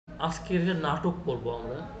আজকের যে নাটক পড়বো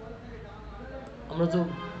আমরা আমরা তো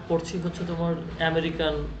পড়ছি হচ্ছে তোমার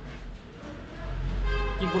আমেরিকান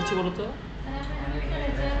কি পড়ছি বলো তো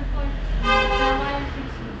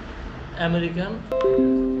আমেরিকান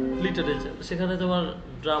লিটারেচার। সেখানে তোমার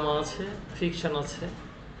ড্রামা আছে, ফিকশন আছে।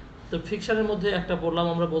 তো ফিকশনের মধ্যে একটা পড়লাম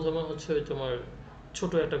আমরা প্রথমে হচ্ছে ওই তোমার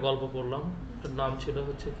ছোট একটা গল্প পড়লাম, তার নাম ছিল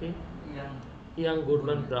হচ্ছে কি ইয়াং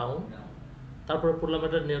গুডম্যান ব্রাউন। তারপরে পড়লাম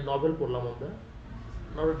একটা নভেল পড়লাম আমরা,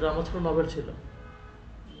 নভেল ড্রামা ছিল, নভেল ছিল,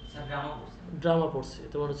 ড্রামা পড়ছি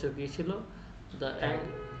তোমার হচ্ছে কি ছিল the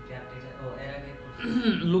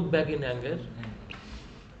look back in anger.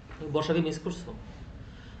 বর্ষাকে miss করছো?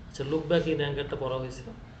 আচ্ছা, লুক ব্যাক ইন অ্যাঙ্গারটা পড়া হয়েছে।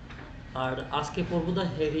 আর আজকে পড়বো the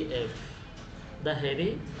Harry app. The Harry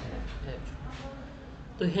app.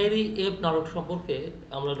 তো হ্যারি এপ নাটক সম্পর্কে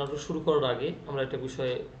আমরা নাটক শুরু করার আগে আমরা একটা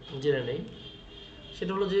বিষয়ে জেনে নেই।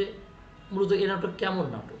 সেটা হলো যে মূলত এই নাটক কেমন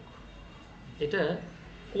নাটক, এটা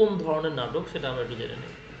কোন ধরনের নাটক সেটা আমরা একটু জেনে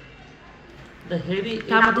নেই। দ্য হ্যারি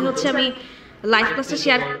তার মধ্যে হচ্ছে আমি লাইভ ক্লাসে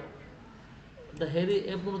শেয়ার দ্য হ্যারি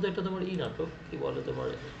এপ মূলত একটা তোমার ই নাটক, কি বলে তোমার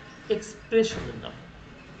এক্সপ্রেশনের নাটক।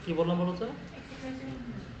 কি বললাম বলো তো?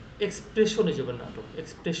 এক্সপ্রেশনিজমের নাটক।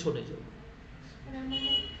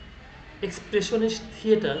 এক্সপ্রেশনিস্ট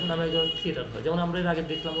থিয়েটার নামে একজন থিয়েটার হয়, যেমন আমরা এর আগে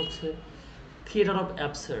দেখলাম হচ্ছে থিয়েটার অফ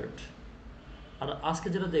অ্যাবসার্ড। আর আজকে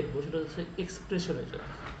যেটা দেখবো সেটা হচ্ছে এক্সপ্রেশনিজম।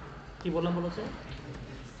 কি বললাম বলো তো?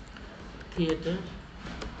 Theatre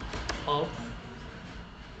of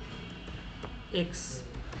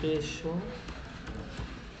expression.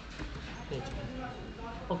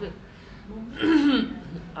 ওকে।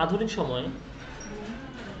 আধুনিক সময়ে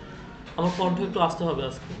আমার কণ্ঠ একটু আসতে হবে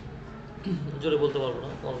আজকে, জোরে বলতে পারবো না,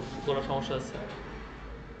 গলার সমস্যা আছে।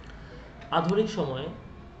 আধুনিক সময়ে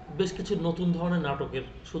বেশ কিছু নতুন ধরনের নাটকের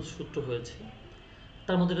সূত্র হয়েছে।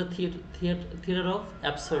 তার মধ্যে একটা থিয়েটার অফ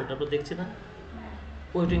অ্যাবসার্ড আমরা দেখছি না,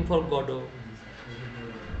 ওয়েটিং ফর গডো।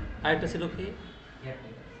 আরেকটা ছিল কি,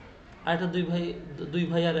 আরেকটা দুই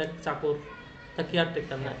ভাই আর এক চাকর, তা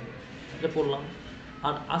কেয়ারটেকার না, এটা পড়লাম।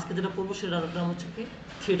 আর আজকে যেটা পড়বো সেটার নাম হচ্ছে কি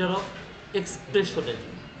থিয়েটার অফ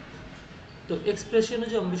এক্সপ্রেশনিজম। তো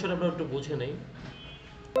এক্সপ্রেশনিজম বিষয়টা আমরা একটু বুঝে নেই।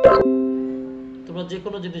 তোমরা যে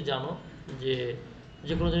কোনো জিনিস জানো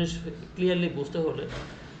যে কোনো জিনিস ক্লিয়ারলি বুঝতে হলে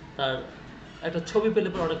তার একটা ছবি পেলে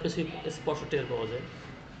পরে অনেক কিছু স্পষ্ট টের পাওয়া যায়।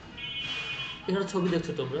 এখানে ছবি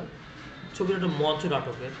দেখছো তোমরা, ছবির একটা মঞ্চ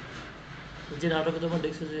নাটকের, যে নাটকে তোমরা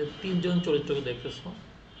দেখছো যে 3 জন চরিত্রকে দেখতেছো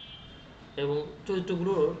এবং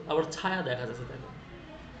চরিত্রগুলোর আবার ছায়া দেখা যাচ্ছে। দেখো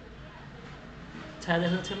ছায়া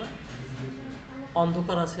দেখা যাচ্ছে না,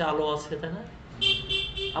 অন্ধকার আছে, আলো আছে, তাই না?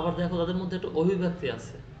 আবার দেখো তাদের মধ্যে একটা অভিব্যক্তি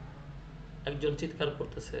আছে, একজন চিৎকার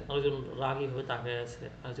করতেছে, আরেকজন রাগী হয়ে তাকায় আছে,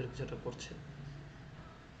 আরেকজন কিছু একটা করছে।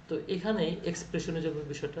 তো এখানে এক্সপ্রেশনিজমের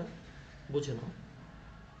বিষয়টা বুঝে নাও।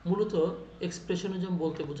 মূলত এক্সপ্রেশনিজম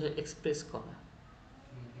বলতে বোঝায় এক্সপ্রেস করা,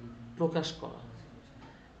 প্রকাশ করা।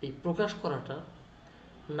 এই প্রকাশ করাটা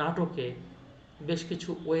নাটকে বেশ কিছু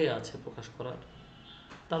ওয়ে আছে প্রকাশ করার।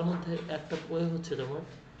 তার মধ্যে একটা ওয়ে হচ্ছে তোমার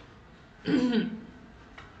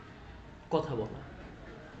কথা বলা,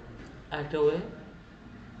 একটা ওয়ে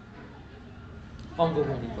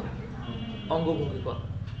অঙ্গভঙ্গি করা,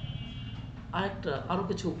 আরো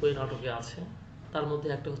কিছু ওয়ে নাটকে আছে। তার মধ্যে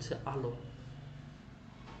একটা হচ্ছে আলো,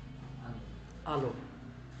 আলো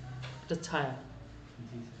একটা ছায়া,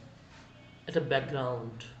 একটা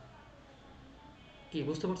ব্যাকগ্রাউন্ড। কি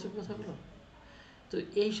বুঝতে পারছো কথাগুলো? তো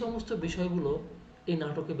এই সমস্ত বিষয়গুলো এই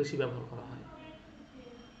নাটকে বেশি ব্যবহার করা হয়,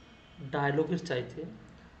 ডায়লগের চাইতে,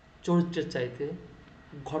 চরিত্রের চাইতে,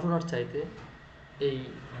 ঘটনার চাইতে। এই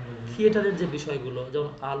থিয়েটারের যে বিষয়গুলো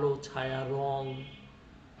যেমন আলো, ছায়া, রং,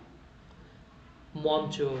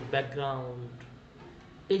 মঞ্চ, ব্যাকগ্রাউন্ড,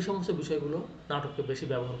 এই সমস্ত বিষয়গুলো নাটকে বেশি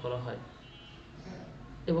ব্যবহার করা হয়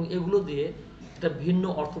এবং এগুলো দিয়ে একটা ভিন্ন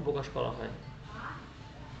অর্থ প্রকাশ করা হয়।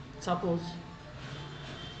 সাপোজ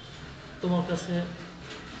তোমার কাছে,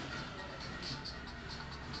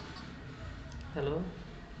 হ্যালো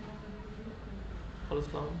হ্যালো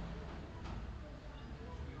সালাম,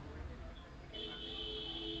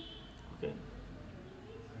 ওকে,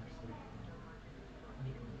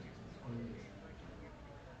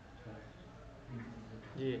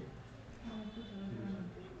 জি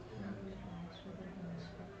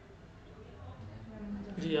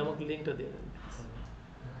জি আমাকে লিঙ্কটা দিয়ে দেন।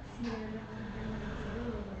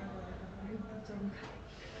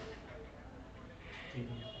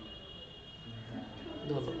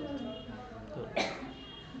 ধন্যবাদ।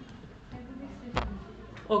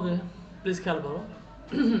 ওকে, প্লিজ খেয়াল করো।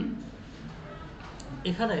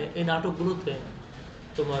 এখানে এই নাটকগুলোতে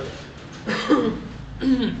তোমার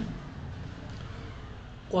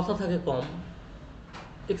কথা থাকে কম,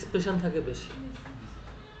 এক্সপ্রেশন থাকে বেশি।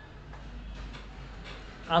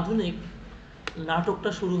 আধুনিক নাটকটা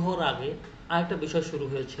শুরু হওয়ার আগে আরেকটা বিষয় শুরু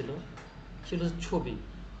হয়েছিল, সেটা হচ্ছে ছবি।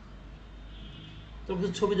 তোমরা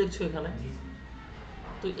কিছু ছবি দেখছো এখানে,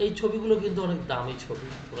 তো এই ছবিগুলো কিন্তু অনেক দামি ছবি,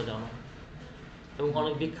 তোমরা জানো, এবং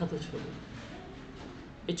অনেক বিখ্যাত ছবি।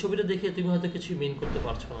 এই ছবিটা দেখে তুমি হয়তো কিছুই মিন করতে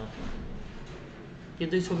পারছো না,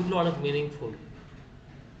 কিন্তু এই ছবিগুলো অনেক মিনিংফুল।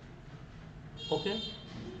 ওকে,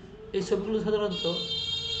 এই ছবিগুলো সাধারণত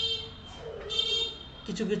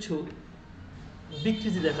কিছু কিছু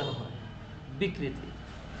বিকৃতি দেখানো হয়। বিকৃতি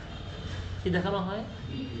কি দেখানো হয়?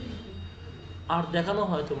 আর দেখানো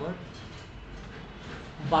হয় তোমার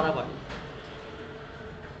বাড়াবাড়ি।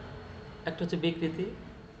 একটা হচ্ছে বিকৃতি,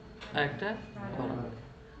 আর একটা বাড়াবাড়ি।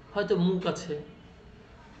 হয়তো মুখ আছে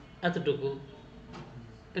এতটুকু,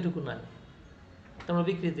 এটুকু নাই, তোমার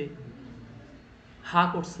বিকৃতি। হা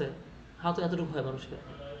করছে, হা তো এতটুকু হয় মানুষের,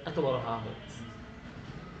 এত বড় হা হয়,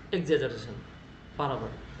 এক্সাজারেশন,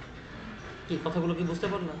 বাড়াবাড়ি। কি কথাগুলো কি বুঝতে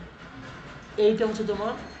পারলাম? এইটা হচ্ছে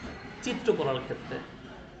তোমার চিত্রকলার ক্ষেত্রে,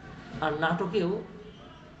 আর নাটকেও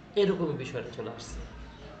এরকমই বিষয়টা চলে আসছে।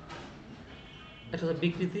 একটা হচ্ছে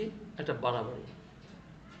বিকৃতি, একটা বাড়াবাড়ি।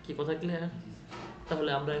 কি কথা ক্লিয়ার? তাহলে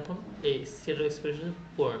আমরা এখন এই স্টেট অফ এক্সপ্রেশন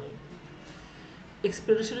পড়ে নিই।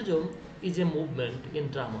 Expressionism is a movement in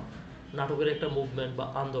drama, নাটকের একটা মুভমেন্ট বা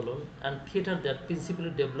আন্দোলন, and theatre that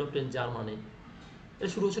principally developed in Germany. এটা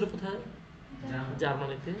শুরু হয়েছিল কোথায়?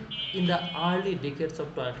 জার্মানিতে, in the early ডিকেডস of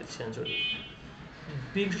 20th century.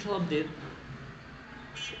 বিংশ শতাব্দীর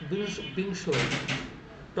বিংশ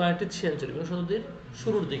 20th সেঞ্চুরি, বিংশ শতাব্দীর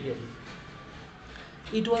শুরুর দিকে।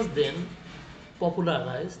 ইট ওয়াজ দেন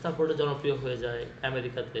পপুলারাইজ, তারপরে জনপ্রিয় হয়ে যায়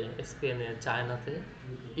আমেরিকাতে, স্পেনে, চায়নাতে,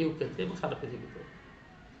 ইউকেতে এবং সারা পৃথিবীতে।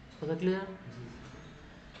 কথা ক্লিয়ার?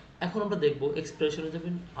 এখন আমরা দেখব এক্সপ্রেশনিজম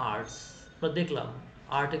ইন আর্টস। আমরা দেখলাম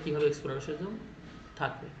আর্টে কীভাবে এক্সপ্রেশনিজম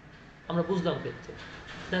থাকে, আমরা বুঝলাম কিন্তু।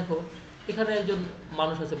 দেখো, এখানে একজন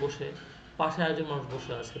মানুষ আছে বসে, পাশে আরেকজন মানুষ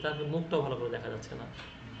বসে আছে, তার মুখটাও ভালো করে দেখা যাচ্ছে না।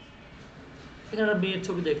 এখানে একটা মেয়ের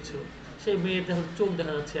ছবি দেখছো, সেই মেয়ের দেখো চোখ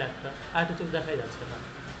দেখা যাচ্ছে একটা, আরেকটা চোখ দেখাই যাচ্ছে না।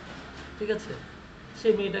 ঠিক আছে,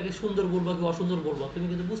 সেই মেয়েটাকে সুন্দর বলবা কি অসুন্দর বলবা তুমি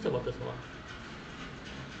কিন্তু বুঝতে পারতেছো না,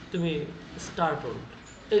 তুমি স্টার্টল।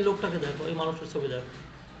 এই লোকটাকে দেখো, এই মানুষটার ছবি দেখো,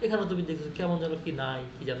 এখানে তুমি দেখছো কেমন যেন কি নাই,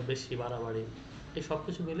 কি যেন বেশি বাড়াবাড়ি, এই সব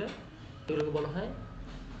কিছু মিলে এগুলোকে বলা হয়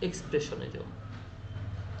এক্সপ্রেশনিজম।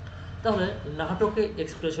 তাহলে নাটকে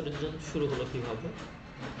এক্সপ্রেশনিজম শুরু হলো কীভাবে?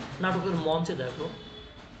 নাটকের মঞ্চে দেখো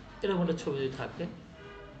এরকম একটা ছবি যদি থাকে,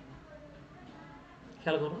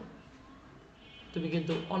 খেয়াল করো, তুমি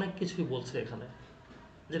কিন্তু অনেক কিছুই বলছো এখানে,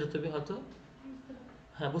 যেটা তুমি হয়তো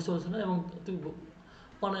হ্যাঁ বুঝতে পারছো না, এবং তুমি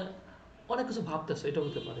মানে অনেক কিছু ভাবতেছো, এটা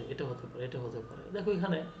হতে পারে, এটা হতে পারে, এটা হতে পারে। দেখো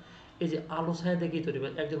এখানে এই যে আলো ছায়া দেখেই তৈরি,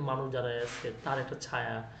 একজন মানুষ দাঁড়ায় আছে, তার একটা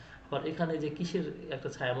ছায়া, আবার এখানে যে কিসের একটা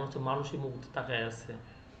ছায়া, মনে হচ্ছে মানুষই মুখ তাকায় আছে,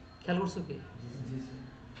 খেয়াল করছো কি?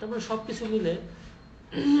 তারপরে সব কিছু মিলে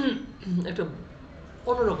একটা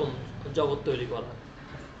অন্যরকম জগৎ তৈরি করা।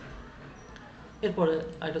 এরপরে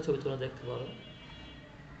আরেকটা ছবি তোমরা দেখতে পারো,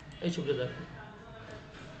 এই ছবিটা দেখো,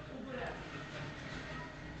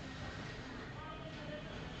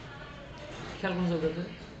 খেয়াল করছো ছবিটাতে?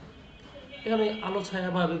 এখানে আলো ছায়া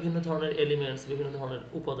বা বিভিন্ন ধরনের এলিমেন্টস, বিভিন্ন ধরনের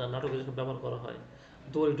উপাদান নাটকে যেসব ব্যবহার করা হয়,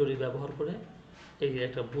 দড়ি টড়ি ব্যবহার করে এই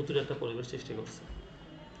একটা ভুতুরে একটা পরিবেশ সৃষ্টি করছে।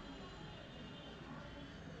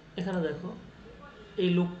 এখানে দেখো এই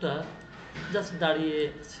লোকটা জাস্ট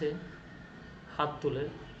দাঁড়িয়েছে হাত তুলে,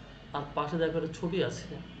 আর পাশে দেখো একটা ছবি আছে,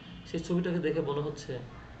 সেই ছবিটাকে দেখে মনে হচ্ছে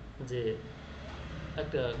যে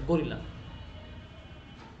একটা গরিলা।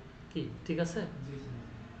 কি ঠিক আছে?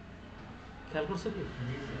 খেয়াল করছো কি?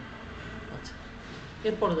 আচ্ছা,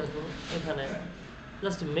 এরপরে দেখো এখানে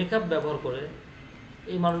জাস্ট মেকআপ ব্যবহার করে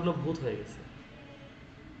এই মানুষগুলো ভূত হয়ে গেছে।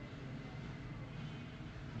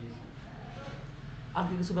 আর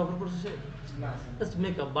কি কিছু ব্যবহার করছে সে? জাস্ট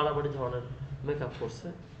মেকআপ, বাড়াবাড়ি ধরনের মেকআপ করছে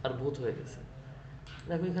আর ভূত হয়ে গেছে।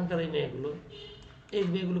 দেখো এখানকার এই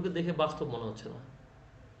মেয়েগুলোকে দেখে বাস্তব মনে হচ্ছে না,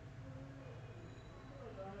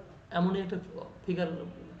 এমনই একটা ফিগার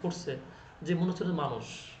করছে যে মনে হচ্ছে মানুষ,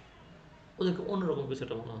 ওদেরকে অন্যরকম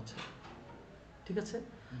কিছুটা মনে হচ্ছে। ঠিক আছে,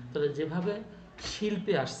 তাহলে যেভাবে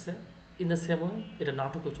শিল্পে আসছে, ইন দ্য সেম ওয়ে এটা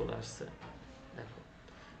নাটকও চলে আসছে। দেখো,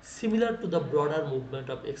 similar to the broader movement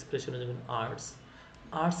of expressionism in arts,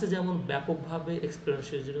 আর্টসে যেমন ব্যাপকভাবে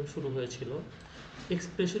এক্সপ্রেশনিজম শুরু হয়েছিল,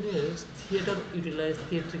 expressionist theatre utilise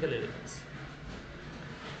theatrical elements.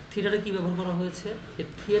 থিয়েটারে কী ব্যবহার করা হয়েছে? এই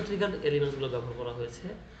থিয়েট্রিক্যাল এলিমেন্টসগুলো ব্যবহার করা হয়েছে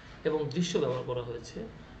এবং দৃশ্য ব্যবহার করা হয়েছে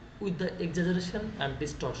with the exaggeration and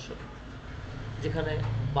distortion, যেখানে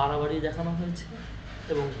বাড়াবাড়ি দেখানো হয়েছে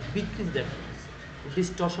এবং বিকৃতি দেখানো হয়েছে।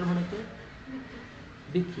 ডিস্টরশন মানে কি?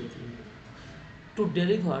 বিকৃতি। টু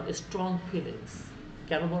ডেলিভার স্ট্রং ফিলিংস,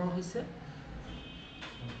 কেন বলা হয়েছে?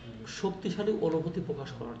 শক্তিশালী অনুভূতি প্রকাশ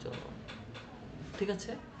করার জন্য, ঠিক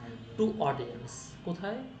আছে, টু অডিয়েন্স,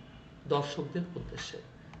 কোথায়, দর্শকদের উদ্দেশ্যে।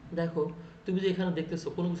 দেখো তুমি যে এখানে দেখতেছো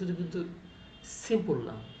কোনো কিছু কিন্তু সিম্পল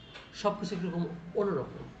না, সব কিছু কীরকম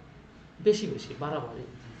অন্যরকম, বেশি বেশি বাড়াবাড়ি।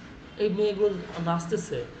 এই মেয়েগুলো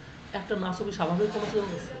নাচতেছে, একটা নাচও কি স্বাভাবিক কোনো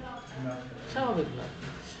চলতেছে? স্বাভাবিক না।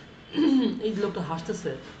 এই লোকটা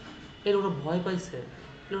হাসতেছে, এই লোকটা ভয় পাইছে,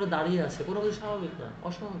 এই লোকটা দাঁড়িয়ে আছে, কোনো কিছু স্বাভাবিক না,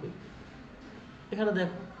 অস্বাভাবিক। এখানে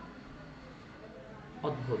দেখো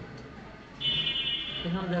অদ্ভুত,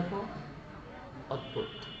 এখানে দেখো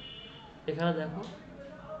অদ্ভুত, এখানে দেখো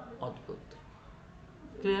অদ্ভুত।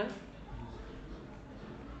 ক্লিয়ার?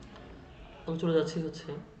 আমি চলে যাচ্ছি হচ্ছে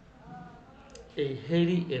এই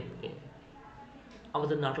হেরি এপ এ।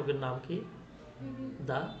 আমাদের নাটকের নাম কি?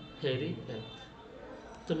 দ্য হেরি এপ।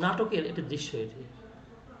 তো নাটকের একটি দৃশ্য এটি।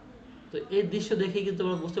 তো এই দৃশ্য দেখে কিন্তু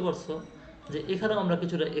তোমরা বুঝতে পারছো যে এখানে আমরা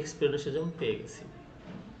কিছুটা এক্সপ্লেনেশন পেয়ে গেছি।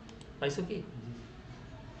 পাইছো কি?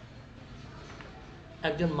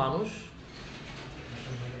 একজন মানুষ,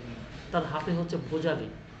 তার হাতে হচ্ছে ভুজালি,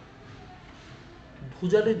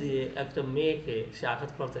 ভুজালি দিয়ে একটা মেয়েকে সে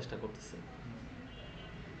আঘাত করার চেষ্টা করতেছে।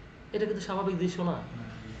 এটা কিন্তু স্বাভাবিক দৃশ্য না,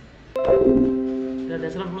 এটা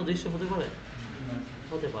ন্যাচারাল কোনো দৃশ্য হতে পারে?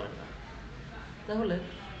 হতে পারে না। তাহলে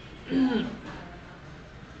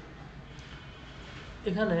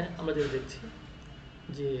এখানে আমরা যেটা দেখছি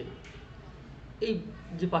যে এই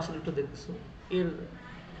যে পাশের লোকটা দেখছো, এর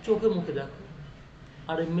চোখে মুখে দেখো,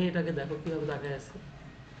 আর এই মেয়েটাকে দেখো কীভাবে তাকায় আছে।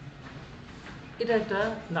 এটা একটা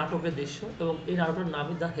নাটকের দৃশ্য এবং এই নাটকের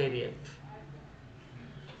নামই দ্য হেরি এপ।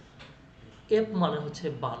 এপ মানে হচ্ছে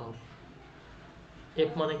বানর।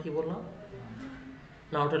 এপ মানে কি বললাম?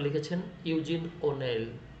 নাটকটা লিখেছেন ইউজিন ও নেল।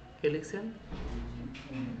 কে লিখছেন?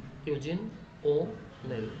 ইউজিন ও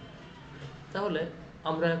নেল। তাহলে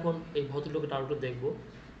আমরা এখন এই ভদ্রলোকের নাটকটা দেখব।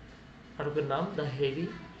 নাটকের নাম দ্য হেরি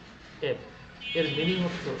এপ। এর মিনিং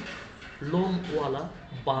অর্থ লোমওয়ালা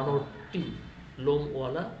বানরটি,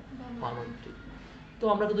 লোমওয়ালা বানরটি। তো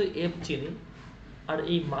আমরা কিন্তু এপ চিনি, আর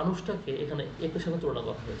এই মানুষটাকে এখানে এপের সাথে তুলনা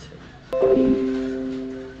করা হয়েছে।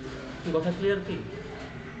 কি কথা ক্লিয়ার কি?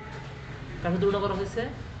 কাকে তুলনা করা হয়েছে?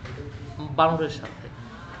 বানরের সাথে।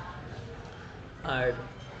 আর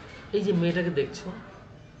এই যে মেয়েটাকে দেখছো,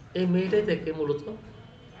 এই মেয়েটাই থেকে মূলত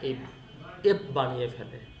এই এপ বানিয়ে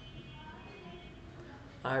ফেলে।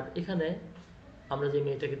 আর এখানে আমরা যে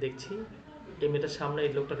মেয়েটাকে দেখছি, এই মেয়েটার সামনে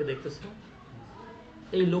এই লোকটাকে দেখতেছো,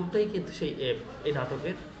 এই লোকটাই কিন্তু সেই এপ, এই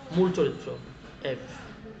নাটকের মূল চরিত্র এপ।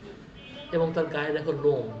 এবং তার গায়ে দেখো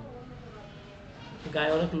লোম,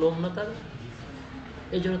 গায়ে অনেক লোম না তার,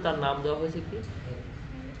 এই জন্য তার নাম দেওয়া হয়েছে কি?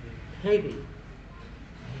 হেইরি।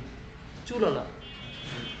 চুলওয়ালা,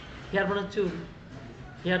 হেয়ার মানে চুল,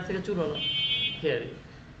 হেয়ার থেকে চুলওয়ালা, হেয়ারি।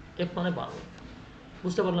 এপ মানে বানর।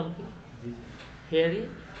 বুঝতে পারলাম কি? Hairy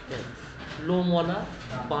app, লোমওয়ালা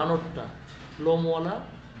বানরটা, লোমওয়ালা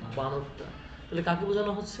বানরটা। তাহলে কাকে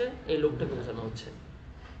বোঝানো হচ্ছে? এই লোকটাকে বোঝানো হচ্ছে।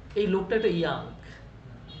 এই লোকটা একটা ইয়াং,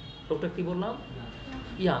 লোকটা কি বললাম?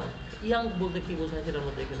 ইয়াং। ইয়াং বলতে কি বোঝায় সেটা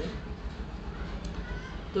আমরা দেখে নিই।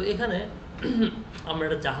 তো এখানে আমরা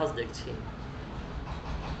একটা জাহাজ দেখছি,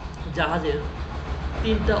 জাহাজের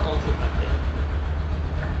তিনটা অংশ থাকে।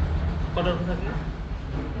 কটা অংশ থাকে?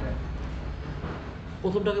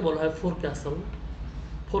 প্রথমটাকে বলা হয় ফোর ক্যাসল।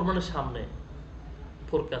 ফোর মানে সামনে,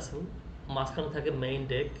 ফোর ক্যাসল। মাঝখানে থাকে মেইন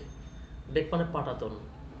ডেক। ডেক মানে পাটাতন,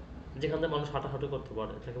 যেখান থেকে মানুষ হাঁটাহাঁটি করতে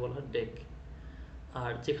পারে, তাকে বলা হয় ডেক।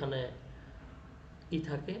 আর যেখানে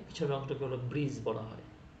থাকে পিছনের অংশটাকে বলা ব্রিজ বলা হয়।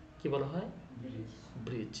 কি বলা হয়?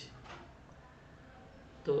 ব্রিজ।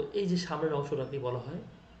 তো এই যে সামনের অংশটাকে বলা হয়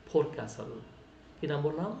ফোর ক্যাসল। কি নাম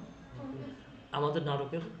বললাম? আমাদের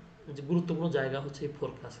নাটকের যে গুরুত্বপূর্ণ জায়গা হচ্ছে এই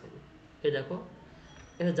ফোর ক্যাসল। এই দেখো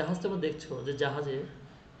এখানে জাহাজটা তোমরা দেখছো যে জাহাজে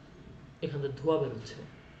এখান থেকে ধোঁয়া বেরোচ্ছে।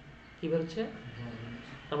 কি বেরোচ্ছে?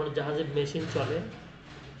 তার মানে জাহাজের মেশিন চলে,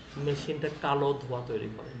 মেশিনটা কালো ধোঁয়া তৈরি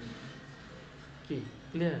করে। কি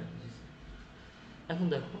ক্লিয়ার? এখন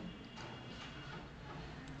দেখো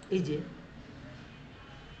এই যে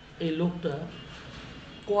এই লোকটা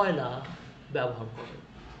কয়লা ব্যবহার করে।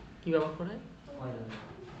 কি ব্যবহার করে?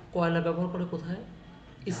 কয়লা ব্যবহার করে কোথায়?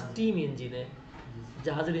 স্টিম ইঞ্জিনে।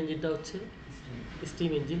 জাহাজের ইঞ্জিনটা হচ্ছে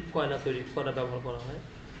স্টিম ইঞ্জিন, কয়লা তৈরি, কয়লা ব্যবহার করা হয়।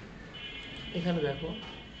 এখানে দেখো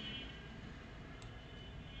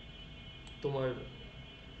তোমার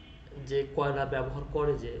যে কয়লা ব্যবহার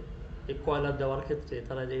করে, যে এই কয়লা দেওয়ার ক্ষেত্রে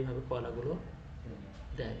তারা যে এইভাবে কয়লাগুলো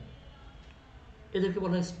দেয়, এদেরকে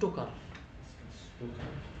বলা হয় স্টোকার।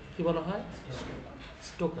 কি বলা হয়?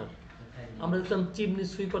 স্টোকার। আমরা দেখলাম চিমনি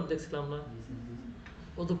সুইপার দেখছিলাম না,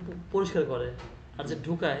 ও তো পরিষ্কার করে, আর যে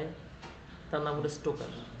ঢুকায় তার নাম হলো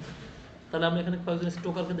স্টোকার। তাহলে আমরা এখানে কয়েকজন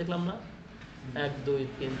স্টোকারকে দেখলাম না? 1 2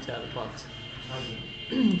 3 4 5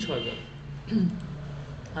 6 জন।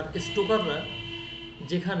 আর স্টোকাররা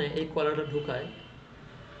যেখানে এই কয়লাটা ঢুকায়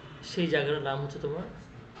সেই জায়গাটার নাম হচ্ছে তোমার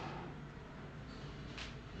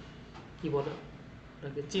কি বলে,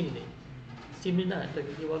 এটাকে চিমনি। চিমনি না,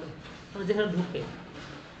 এটাকে কি বলে, মানে যেখানে ঢুকে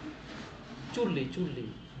চুল্লি। চুল্লি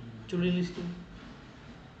চুল্লি ইলিশ কি?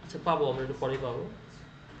 আচ্ছা পাবো, আমরা একটু পরেই পাবো।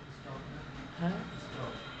 হ্যাঁ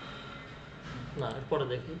না, এর পরে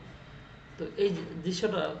দেখি। তো এই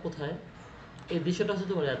দৃশ্যটা কোথায়? এই দৃশ্যটা হচ্ছে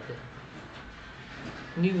তোমার ইয়াতে,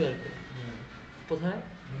 নিউ ইয়র্কে। কোথায়?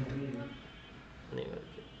 নিউ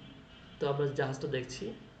ইয়র্কে। তো আমরা জাহাজটা দেখছি,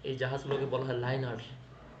 এই জাহাজগুলোকে বলা হয় লাইনার।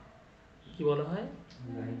 কি বলা হয়?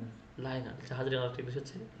 লাইনার। জাহাজের ইংলিশ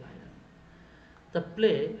হচ্ছে লাইনার। দ্য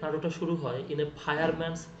প্লে নাটকটা শুরু হয় ইন এ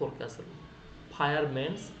ফায়ারম্যানস ফোরক্যাসল।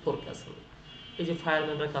 ফায়ারম্যানস ফোরক্যাসল। এই যে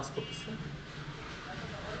ফায়ারম্যানরা কাজ করতেছে,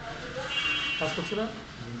 কাজ করছে না,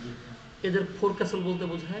 এদের ফোরক্যাসল বলতে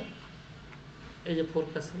বোঝায় এই যে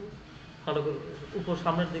ফোরক্যাসল, নাটকের উপর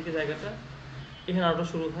সামনের দিকে জায়গাটা, এখানে নাটক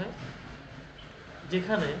শুরু হয়,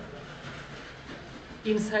 যেখানে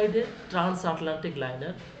ইনসাইডে trans Atlantic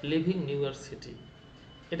liner living new York city.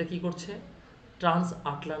 এটা কি করছে? Trans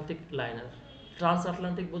Atlantic liner. Trans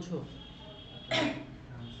Atlantic বোঝো?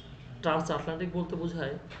 ট্রান্স আটলান্টিক বলতে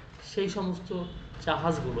বোঝায় সেই সমস্ত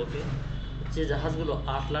জাহাজগুলোকে, যে জাহাজগুলো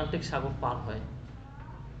আটলান্টিক সাগর পার হয়,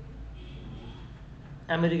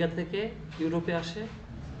 আমেরিকা থেকে ইউরোপে আসে,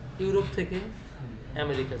 ইউরোপ থেকে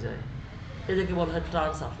আমেরিকা যায়, এদেরকে বলা হয়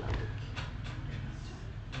ট্রান্স আটলান্টিক।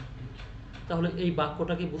 তাহলে এই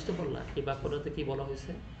বাক্যটা কি বুঝতে পারলা? এই বাক্যটাতে কি বলা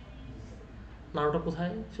হয়েছে? নাড়ুটা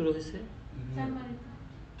কোথায় শুরু হয়েছে?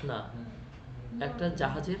 না, একটা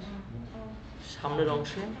জাহাজের সামনের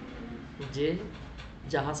অংশে, যে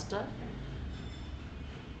জাহাজটা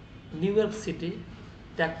নিউ ইয়র্ক সিটি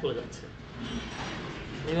ত্যাগ করে যাচ্ছে,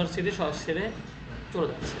 নিউ ইয়র্ক সিটি ছেড়ে চলে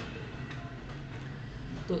যাচ্ছে।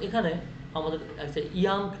 তো এখানে আমাদের একটা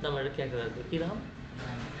ইয়াং নামের একটা ক্যারেক্টার আসবে। কি নাম?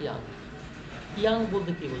 ইয়াং। ইয়াং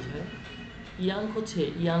বলতে কি বোঝায়? ইয়াং হচ্ছে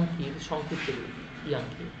ইয়াংকির সংক্ষিপ্ত রূপ।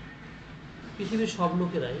 ইয়াংকি। পৃথিবীর সব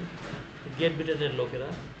লোকেরাই, গ্রেট ব্রিটেনের লোকেরা,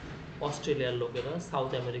 অস্ট্রেলিয়ার লোকেরা,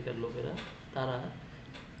 সাউথ আমেরিকার লোকেরা, তারা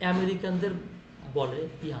আমেরিকানদের বলে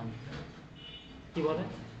ইয়াং। কি বলে?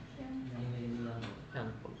 ইয়াং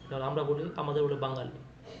বলে। কারণ আমরা বলি, আমাদের বলে বাঙালি,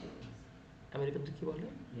 আমেরিকানদের কি বলে?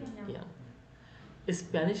 ইয়াং।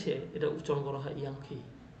 স্প্যানিশে এটা উচ্চারণ করা হয় ইয়াংকি।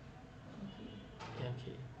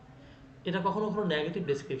 ইয়াংকি। এটা কখনো কখনো negative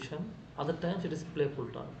description, other times it is playful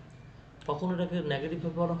term. কখনো এটাকে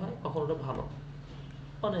নেগেটিভভাবে বলা হয়, কখনো এটা ভালো,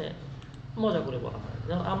 মানে মজা করে বলা হয়।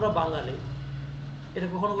 যেমন আমরা বাঙালি, এটা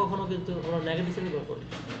কখনো কখনো কিন্তু আমরা নেগেটিভলি ব্যবহার করি,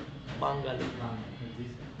 বাঙালি।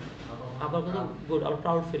 আবার কিন্তু গুড, আমরা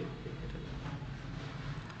প্রাউড ফিল করি।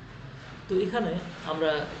 তো এখানে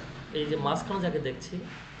আমরা এই যে মাঝখানে যাকে দেখছি,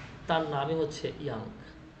 তার নামই হচ্ছে young.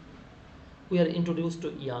 We are introduce too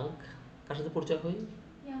young. কার সাথে পরিচয় হই?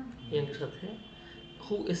 ইয়াংয়ের সাথে।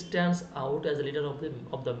 হু stands out as a leader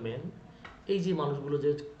of the main. এই যে মানুষগুলো যে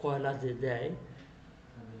কয়লা যে দেয়,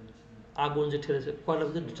 আগুন যে ঠেলেছে, কয়লা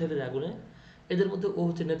যে ঠেলে দেয় আগুনে, এদের মধ্যে ও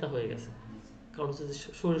হচ্ছে নেতা হয়ে গেছে। কারণ হচ্ছে যে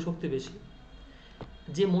শরীরে শক্তি বেশি।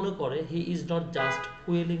 যে মনে করে he is not just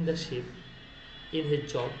fuelling the ship in his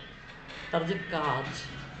job, তার যে কাজ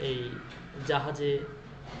এই জাহাজে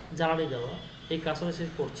জ্বালানি দেওয়া, এই কাজটা সে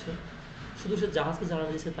করছে, শুধু সে জাহাজকে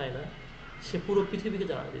জ্বালানি দিচ্ছে তাই না, সে পুরো পৃথিবীকে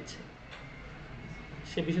জ্বালানি দিচ্ছে।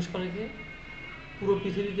 সে বিশেষ করে কি পুরো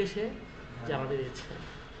পৃথিবীকে সে জ্বালানি দিচ্ছে।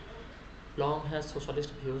 Long has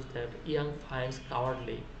socialist views that young finds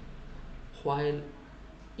cowardly, while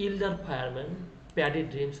elder fireman Paddy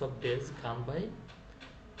dreams of days gone by.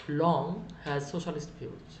 Long has socialist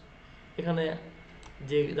views. এখানে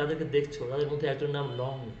যে যাদেরকে দেখছো, তাদের মধ্যে একজনের নাম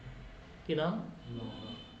লং। কি নাম?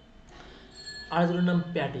 আরেকজনের নাম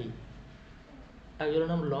প্যাডি। একজনের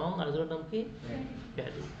নাম লং, আরেকজনের নাম কি?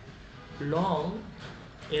 প্যাডি। লং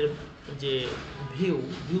এর যে ভিউ,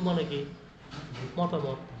 ভিউ মানে কি?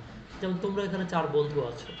 মতামত। যেমন তোমরা এখানে 4 বন্ধু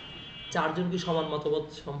আছো, 4 জন কি সমান মতবাদ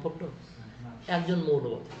সম্পন্ন? একজন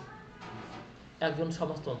মৌলবাদী, একজন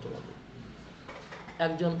সমাজতন্ত্রবাদী,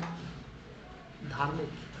 একজন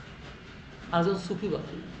ধার্মিক, আরেকজন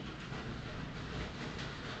সুফিবাদী।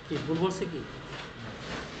 কি ভুল বলছে কি?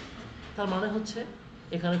 তার মানে হচ্ছে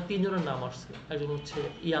এখানে 3 জনের নাম আসছে। একজন হচ্ছে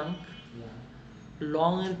ইয়াং,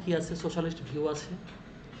 লং এর কি আছে? সোশ্যালিস্ট ভিউ আছে।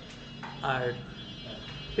 আর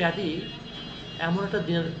প্যাডি এমন একটা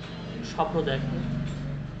দিনের স্বপ্ন দেখে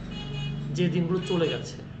যে দিনগুলো চলে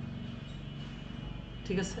গেছে,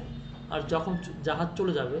 ঠিক আছে? আর যখন জাহাজ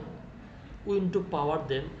চলে যাবে, win two power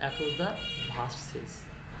them across the vast সিজ।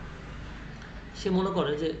 সে মনে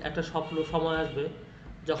করে যে একটা স্বপ্ন সময় আসবে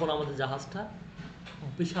যখন আমাদের জাহাজটা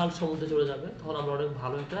বিশাল সমুদ্রে চলে যাবে তখন আমরা অনেক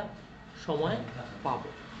ভালো একটা সময় পাবো।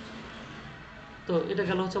 তো এটা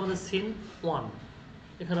গেল হচ্ছে আমাদের সিন 1।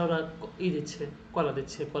 এখানে ওরা দিচ্ছে, কয়লা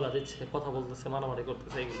দিচ্ছে, কথা বলতেছে, মারামারি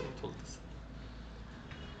করতেছে, এগুলো চলতেছে।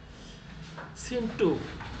 সিন 2,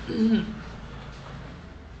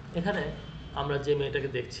 এখানে আমরা যে মেয়েটাকে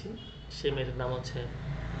দেখছি সেই মেয়েটার নাম হচ্ছে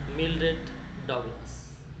মিলড্রেড ডগলাস।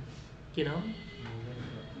 কি নাম?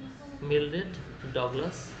 Mildred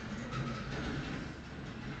Douglas.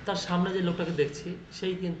 তার সামনে যে লোকটাকে দেখছি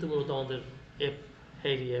সেই কিন্তু মূলত আমাদের এপ,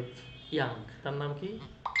 হ্যারি এপ ইয়াং। তার নাম কি?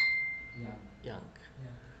 ইয়াং।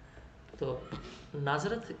 তো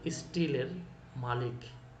নাজরাত স্টিলের মালিক,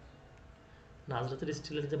 নাজরাতের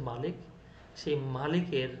স্টিলের যে মালিক, সেই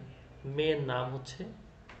মালিকের মেয়ের নাম হচ্ছে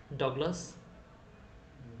ডগলাস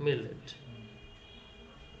মিলড্রেড।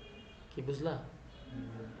 কি বুঝলা?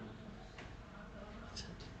 আচ্ছা,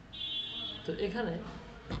 তো এখানে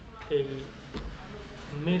এই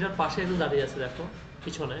মেয়েটার পাশে একজন দাঁড়িয়ে আছে, দেখো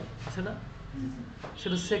পিছনে আছে না,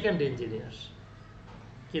 সেটা সেকেন্ড ইঞ্জিনিয়ার।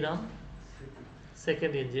 কি নাম?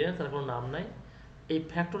 সেকেন্ড ইঞ্জিনিয়ার, তার কোনো নাম নাই। এই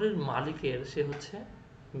ফ্যাক্টরির মালিকের সে হচ্ছে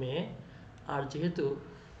মেয়ে। আর যেহেতু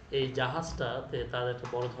এই জাহাজটাতে তার একটা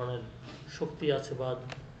বড় ধরনের শক্তি আছে বা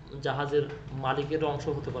জাহাজের মালিকের অংশ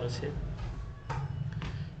হতে পারে সে,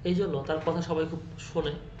 এই জন্য তার কথা সবাই খুব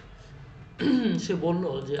শোনে। সে বলল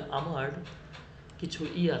যে আমার কিছু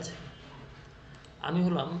আছে, আমি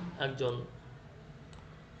হলাম একজন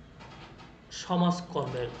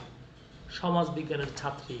সমাজকর্মের, সমাজ বিজ্ঞানের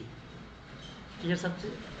ছাত্রী। কিসের ছাত্রী?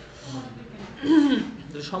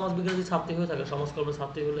 সমাজ বিজ্ঞানের ছাত্রী হয়ে থাকে, সমাজকর্মের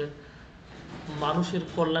ছাত্রী হলে মানুষের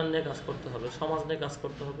কল্যাণ নিয়ে কাজ করতে হবে, সমাজ নিয়ে কাজ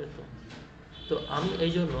করতে হবে। তো আমি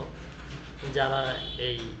এই জন্য যারা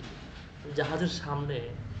এই জাহাজের সামনে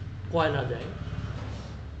কয়লা দেয়,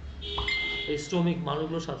 এই শ্রমিক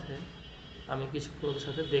মানুষগুলোর সাথে আমি কিছুক্ষণ ওদের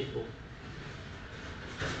সাথে দেখব।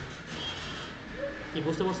 কি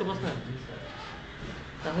বুঝতে পারছো কথা?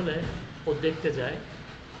 তাহলে ও দেখতে যায়।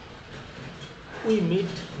 We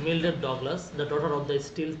meet Mildred Douglas, the daughter of the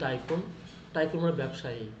still tycoon. Tycoon মানে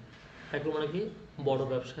ব্যবসায়ী, টাইকুন মানে কি? বড়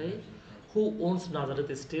ব্যবসায়ী। হু ওনস নাজারাত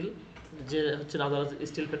স্টিল, যে হচ্ছে নাজারাত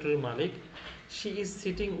স্টিল ফ্যাক্টরির মালিক। She is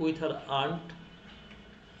sitting with her aunt,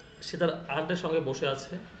 সে তার আন্টের সঙ্গে বসে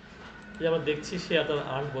আছে। যে আমরা দেখছি সে আর তার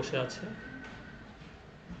আন্ট বসে আছে।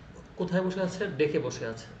 কোথায় বসে আছে? ডেকে বসে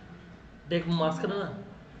আছে। ডেক মাঝখানে না,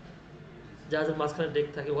 জাহাজের মাঝখানে ডেক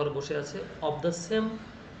থাকে, ওখানে বসে আছে। Of the same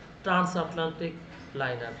trans Atlantic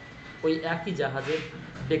liner, ওই একই জাহাজে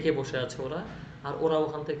ডেকে বসে আছে ওরা। আর ওরা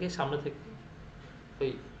ওখান থেকে সামনে থেকে ওই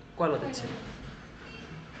কয়লা দিচ্ছে।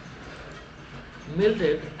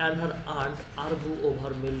 Mildred and her aunt argue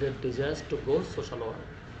over Mildred desires to go social work.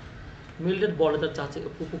 Mildred বলে তার চাচি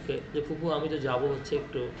ফুপুকে যে ফুপু আমি তো যাবো হচ্ছে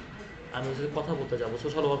একটু, আমি হচ্ছে কথা বলতে যাবো,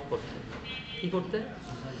 সোশ্যাল ওয়ার্ক করতে। কি করতে?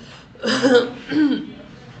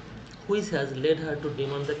 Which has lead her to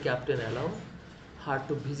demand the captain allow her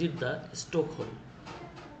to visit the স্টকহোল।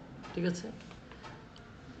 ঠিক আছে,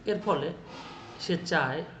 এর ফলে সে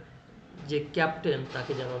চায় যে ক্যাপ্টেন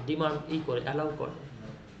তাকে যেন ডিমান্ড করে, অ্যালাউ করে,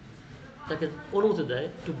 তাকে অনুমতি দেয়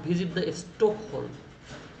টু ভিজিট দ্য স্টকহোল।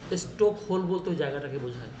 স্টকহোল বলতে ওই জায়গাটাকে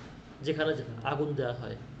বোঝায় যেখানে আগুন দেওয়া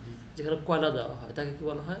হয়, যেখানে কয়লা দেওয়া হয়, তাকে কি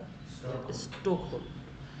বলা হয়? স্টকহোল।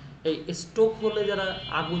 এই স্টকহোলে যারা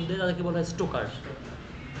আগুন দেয় তাদেরকে বলা হয় স্টোকার।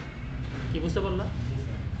 কি বুঝতে পারলাম?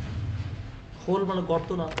 হোল মানে গর্ত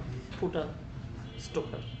না, ফুটা,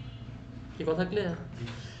 স্টোকার। কি কথা clear?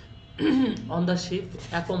 On the ship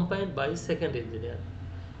অ্যাকম্পাইন্ড by second engineer,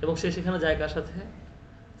 এবং সে সেখানে যায় কার সাথে?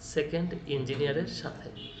 সেকেন্ড ইঞ্জিনিয়ারের সাথে।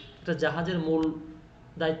 এটা জাহাজের মূল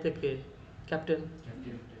দায়িত্বকে ক্যাপ্টেন।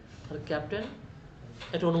 আর ক্যাপ্টেন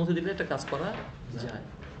এটা অনুমতি দিলে একটা কাজ করা যায়।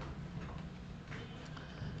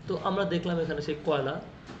 তো আমরা দেখলাম এখানে সেই কয়লা,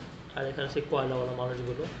 আর এখানে সেই কয়লাওয়ালা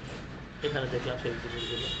মানুষগুলো, এখানে দেখলাম সেই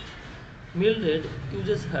জিনিসগুলো। Mildred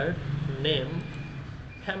uses her name,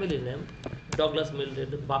 family name Douglas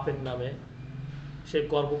Mildred, বাপের নামে সে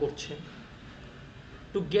গর্ব করছে।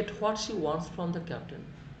 To get what she wants from the captain.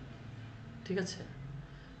 ঠিক আছে,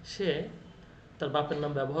 সে তার বাপের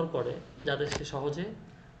নাম ব্যবহার করে যাতে সে সহজে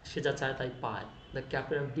সে যা চায় তাই পায়। The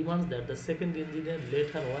captain demands that the second engineer let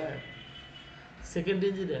her wire. Second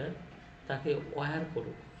engineer তাকে ওয়্যার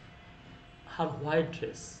করুক হার হোয়াইট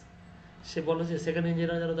ড্রেস। সে বলে যে সেকেন্ড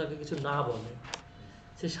ইঞ্জিনিয়ার যেন তাকে কিছু না বলে,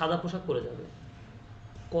 সে সাদা পোশাক পরে যাবে।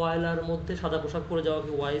 কয়লার মধ্যে সাদা পোশাক পরে যাওয়া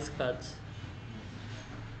কি ওয়াইজ কাজ?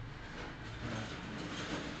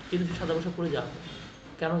 কিন্তু সে সাদা পোশাক পরে যাবে।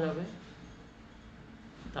 কেন যাবে?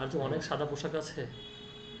 তার যে অনেক সাদা পোশাক আছে,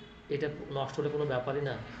 এটা নষ্ট হলে কোনো ব্যাপারই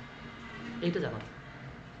না, এইটা জানা।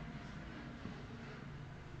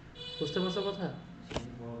 বুঝতে পারছো কথা?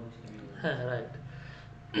 হ্যাঁ, রাইট।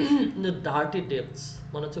 ডার্টি ডেপথস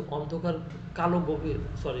মানে হচ্ছে অন্ধকার, কালো গভীর,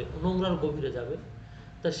 সরি নোংরার গভীরে যাবে।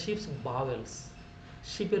 দ্য শিপস বাওয়েলস,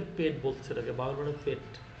 শিপের পেট বলছে এটাকে, বাওয়েল মানে পেট,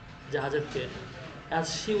 জাহাজের পেট। As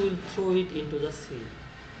she will throw it into the sea,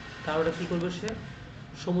 কারণ ওটা কী করবে সে,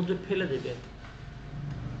 সমুদ্রে ফেলে দেবে,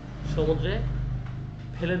 সমুদ্রে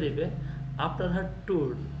ফেলে দেবে। আফটার হার ট্যুর,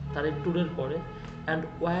 তার এই ট্যুরের পরে। And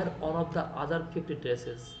war on of the other 50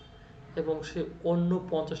 dresses, এবং সে অন্য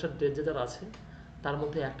 50টা ড্রেস যে তার আছে তার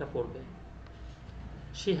মধ্যে একটা পরবে।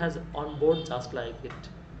 She has on board just like it,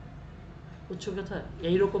 বুঝছো কথা?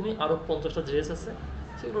 এইরকমই আরও 50টা ড্রেস আছে,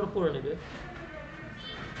 সেগুলো পরে নেবে।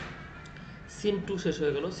 সিন 2 শেষ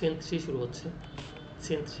হয়ে গেল, সিন 3 শুরু হচ্ছে।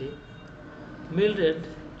 Scene 3, Mildred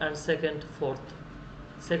and second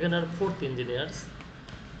R fourth engineers,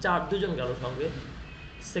 দুজন গেল সঙ্গে,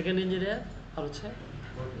 সেকেন্ড ইঞ্জিনিয়ার আর হচ্ছে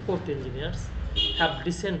ফোর্থ ইঞ্জিনিয়ার্স, হ্যাভ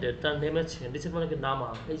ডিসেন্ডেড, তার নেমেছে, ডিসেন্ড মানে কি নামা,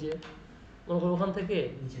 এই যে মনে করো ওখান থেকে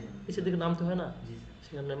নিচের দিকে নামতে হয় না,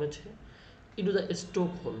 সেখানে নেমেছে। ইন্টু দ্য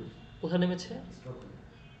স্টোক হোল, কোথায় নেমেছে?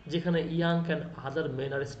 যেখানে ইয়াং অ্যান্ড আদার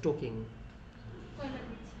মেন আর স্টোকিং,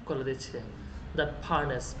 কয়লা দিচ্ছে। দ্যাট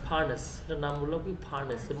ফার্নেস, এটার নাম বললো কি?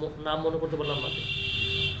 ফার্নেস, নাম মনে করতে পারলাম না।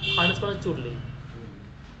 ফার্নেস মানে চুল্লি।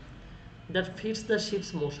 That fits the ships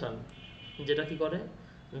motion, যেটা কি করে,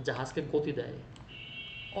 জাহাজকে গতি দেয়।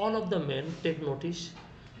 All of the main take notice,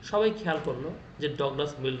 সবাই খেয়াল করলো যে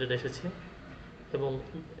ডগলাস মিলড্রেড এসেছে এবং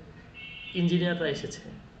ইঞ্জিনিয়াররা এসেছে।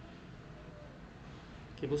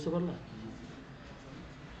 কি বুঝতে পারলা?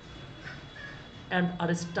 And R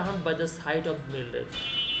stand by the side of Mildred,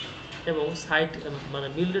 এবং সাইড মানে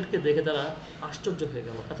মিলড্রেডকে দেখে তারা আশ্চর্য হয়ে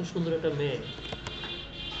গেল, এত সুন্দর একটা মেয়ে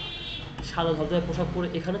সাদা ধবধবে পোশাক পরে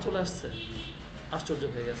এখানে চলে আসছে, আশ্চর্য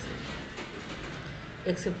হয়ে গেছে।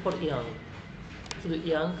 এক্সেপ্ট ফর ইয়াং, শুধু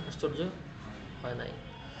ইয়াং আশ্চর্য হয় নাই।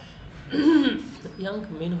 Young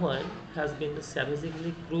meanwhile has been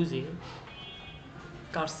savagely cruising,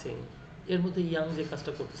 cursing, এর মধ্যে ইয়াং যে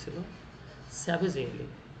কাজটা করতেছিল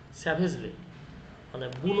স্যাভেজলি মানে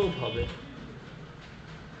বুনোভাবে।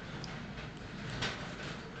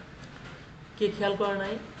 কে খেয়াল করে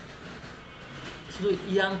নাই? শুধু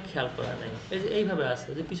ইয়াং খেয়াল করে নাই। এই যে এইভাবে আছে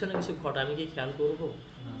যে পিছনে কিছু ঘটা, আমি কি খেয়াল করবো?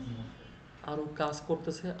 আরও কাজ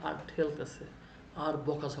করতেছে আর ঠেলতেছে আর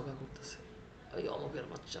বকাঝকা করতেছে, ওই অমুকের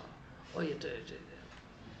বাচ্চা, ওই এটা এটা।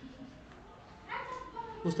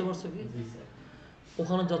 বুঝতে পারছো কি?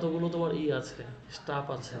 ওখানে যতগুলো তোমার আছে, স্টাফ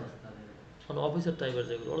আছে, মানে অফিসার টাইপের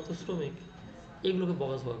যেগুলো, ওরা তো শ্রমিক, এগুলোকে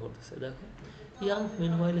বকাঝকা করতেছে। দেখো, young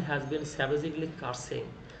meanwhile has been স্যাভেজিংলি cursing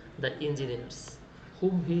the engineers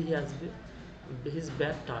hmm he has his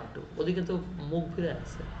back turn to, ওদিকে তো মুখ ফিরে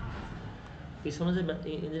আছে, পিছনে যে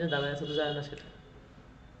ইঞ্জিনিয়ার দাঁড়ায় আছে তো যায় না সেটা,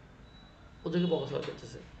 ওদেরকে বকাঝকা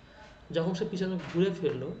করতেছে। যখন সে পিছনে ঘুরে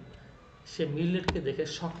ফিরলো, সে মিলড্রেডকে দেখে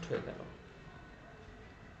শকড হয়ে গেল,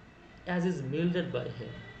 as is Mildred by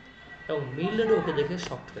him, এবং মিলড্রেডও ওকে দেখে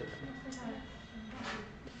শকড হয়ে গেল।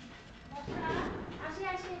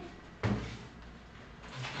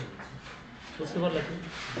 বুঝতে পারলে কি?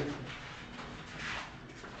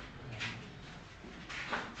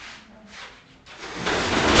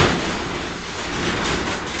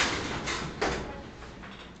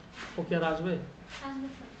 ওকে আর আসবে?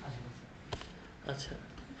 আচ্ছা,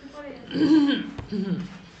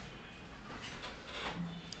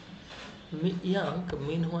 Young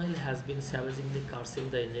meanwhile has been savagely cursing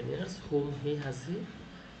the engineers whom he has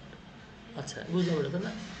আচ্ছা বুঝলাম এটা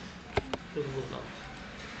না, বুঝলাম।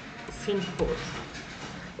 Scene 4,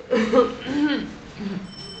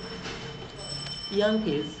 Young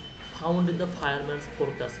is found in the fireman's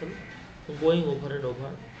forecastle going over and over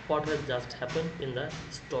what has just happened in the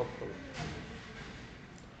Stockholm.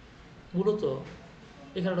 মূলত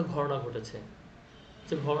এখানে একটা ঘটনা ঘটেছে,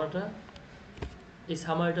 যে ঘটনাটা, এই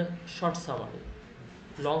সামারিটা শর্ট সামারি,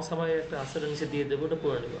 লং সামারি একটা আছে, নিচে দিয়ে দেবো, ওটা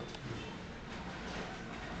পড়ে নেবা।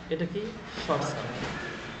 এটা কি শর্ট সামারি।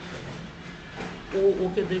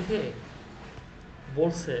 ওকে দেখে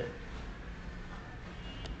বলছে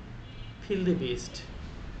ফিল দি বিস্ট।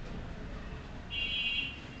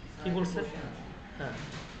 কি বলছে? হ্যাঁ,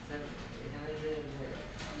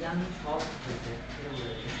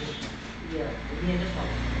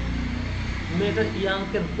 মেয়েটা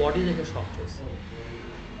ইয়াংকের বডি দেখে শক্ট হয়েছে।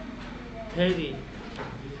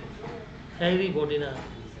 হেভি বডি না,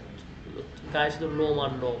 গায়ে শুধু লোম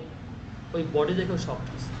আর লোম, ওই বডি দেখেও শক্ট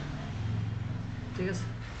হয়েছে। ঠিক আছে,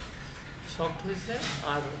 শক্ট হয়েছে।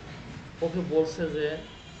 আর ওকে বলছে যে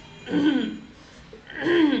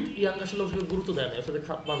ইয়াং আসলে ওকে গুরুত্ব দেয় না, ওর সাথে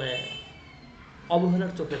মানে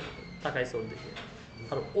অবহেলার চোখে তাকাইছে ওর দিকে,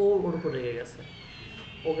 আর ওর উপর রেগে গেছে।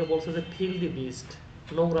 ওকে বলছে যে ফিল দি বিস্ট,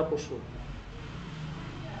 নোংরা পশু।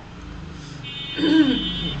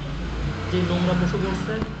 যে নোংরা পশু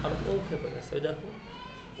করছে আর ও খেপে গেছে, ওই দেখো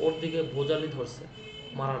ওর দিকে ভোজালি ধরছে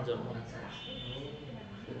মারার জন্য,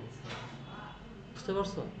 বুঝতে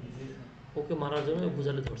পারছো? ওকে মারার জন্য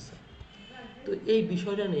ভোজালি ধরছে। তো এই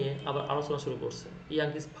বিষয়টা নিয়ে আবার আলোচনা শুরু করছে। Young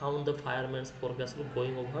is found the ফায়ারম্যানস forecast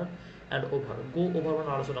going over and over. Go over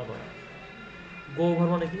মানে আলোচনা করা, গো ওভার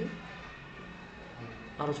মানে কি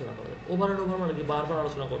আলোচনা করা, ওভার অ্যান্ড ওভার মানে কি বারবার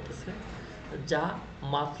আলোচনা করতেছে, যা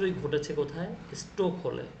মাত্রই ঘটেছে কোথায়, স্ট্রোক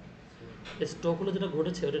হলে। স্ট্রোক হলে যেটা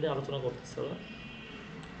ঘটেছে ওটা নিয়ে আলোচনা করতেছে ওরা।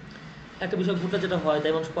 একটা বিষয় ঘটলে যেটা হয়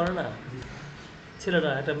তাই মানুষ করে না,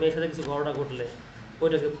 ছেলেরা একটা মেয়ের সাথে কিছু ঘটনা ঘটলে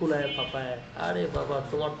ওইটাকে ফুলায় ফাঁপায়, আরে বাবা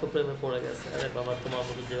তোমার তো প্রেমে পড়ে গেছে, আরে বাবা তোমার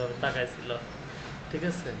মতো যেভাবে তাকাইছিল, ঠিক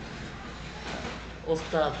আছে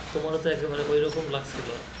ওস্তাদ তোমারও তো একেবারে ওই রকম লাগছিল,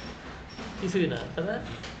 কিছুই না তাই না,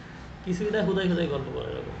 কিছুই না, হুদাই হুদাই গল্প করে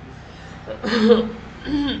এরকম।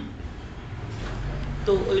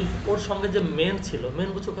 তো ওই ওর সঙ্গে যে মেন ছিল, মেন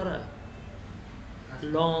বুঝছো কারা,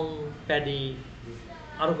 লং, প্যাডি,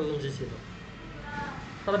 আরো কয়েকজন যে ছিল,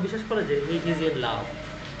 তারা বিশ্বাস করে যে হি ইজ ইন লাভ।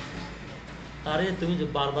 আরে তুমি যে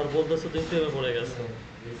বারবার বলতেছো তুমি প্রেমে পড়ে গেছো,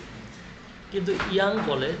 কিন্তু ইয়াং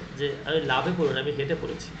বলে যে আমি লাভে পড়ি না, আমি হেটে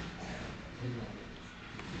পড়েছি।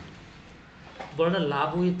 বলে না লাভ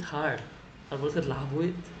উইথ হার, আর বলছে love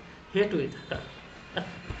with hate with her,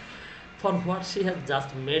 for what she has just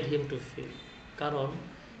made him to feel. কারণ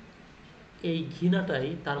এই ঘৃণাটাই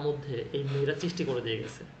তার মধ্যে এই মেয়েরা সৃষ্টি করে দিয়ে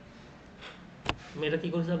গেছে। মেয়েরা কি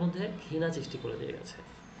করেছে তার মধ্যে ঘৃণা সৃষ্টি করে দিয়ে গেছে।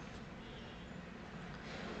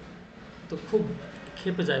 তো খুব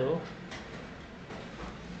খেপে যায় ও,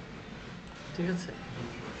 ঠিক আছে।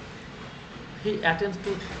 হি অ্যাটেম্পস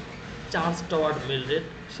টু চার্জ টওয়ার্ড মিলড্রেড।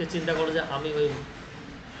 সে চিন্তা করে যে আমি ওই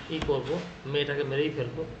করবো, মেয়েটাকে মেরেই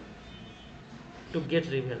ফেলবো, টু গেট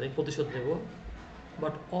রিভেঞ্জ, আমি প্রতিশোধ নেব।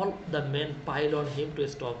 But all the main pile on him to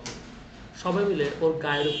stop. সবাই মিলে ওর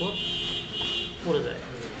গায়ের উপর পড়ে যায়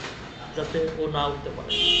যাতে ও না উঠতে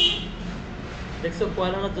পারে। দেখছো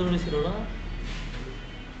পয়লানা জরুরি ছিল না,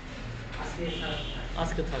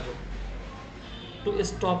 আজকে থাকো, টু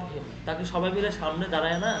স্টপ হিম, তাকে সবাই মিলে সামনে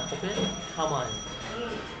দাঁড়ায় না ওকে থামায়,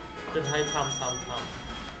 যে ভাই থাম থাম থাম,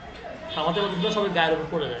 থামাতে বলতে সবাই গায়ের উপর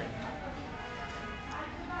পড়ে যায়।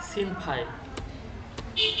 সিন 5,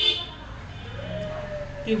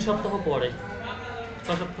 3 সপ্তাহ পরে,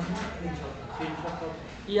 6 সপ্তাহ,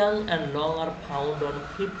 young and long are found on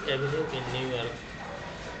 5th avenue in new York.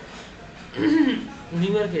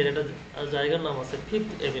 New ইয়র্কের একটা জায়গার নাম আছে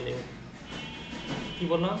 5th অ্যাভিনিউ। কি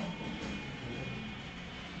বললাম?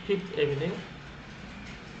 5th avenue.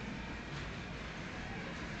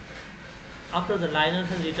 After the liner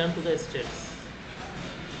has return to the states.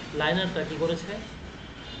 লাইনারটা কি করেছে,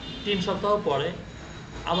 3 সপ্তাহ পরে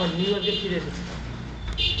আবার নিউ ইয়র্কে ফিরে এসেছে।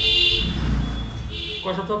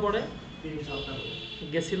 কয় সপ্তাহ পরে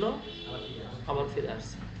গেছিল, আবার ফিরে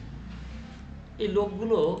আসছে। এই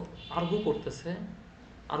লোকগুলো আর্গু করতেছে,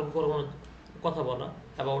 আর্গু করা মানে কথা বলা,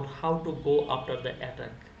 about how to go after the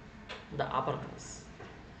attack, the upper class.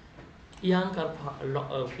 Young আর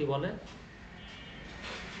কি বলে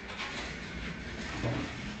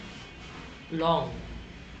লং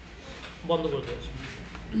বন্ধ করে দিয়েছে।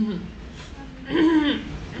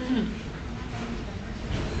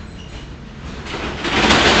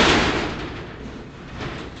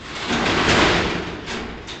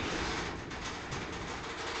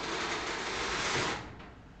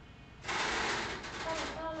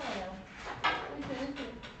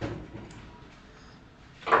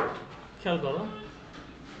 খেয়াল করো,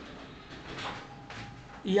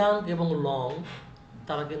 ইয়াং এবং লং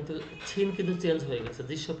তারা কিন্তু সিন কিন্তু চেঞ্জ হয়ে গেছে,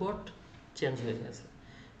 দৃশ্যপট চেঞ্জ হয়ে গেছে।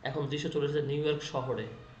 এখন দৃশ্য চলে এসেছে নিউ ইয়র্ক শহরে।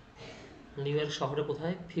 নিউ ইয়র্ক শহরে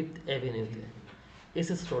কোথায়? 5th অ্যাভিনিউতে,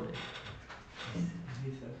 এসএস রোডে,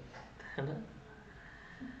 তাই না?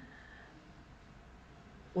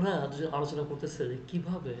 ওরা দুজন আলোচনা করতেছে যে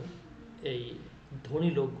কীভাবে এই ধনী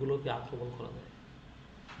লোকগুলোকে আক্রমণ করা যায়।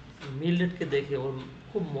 মিলডেটকে দেখে ওর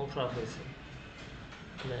খুব মন খারাপ হয়েছে,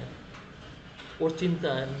 মানে ওর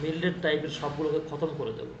চিন্তায় মিলডেট টাইপের সবগুলোকে খতম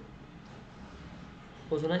করে দেবো,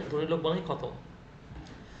 বুঝো নাই, ধনী লোক বানাই খতম।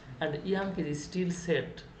 And young is still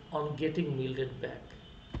set on getting মিলডেট back.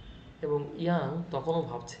 এবং ইয়াং তখনও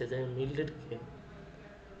ভাবছে যে আমি মিলডেটকে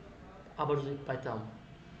আবার যদি পাইতাম,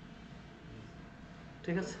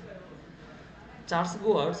 ঠিক আছে। Church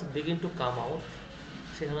goers begin to come out.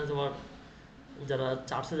 সেখানে তোমার যারা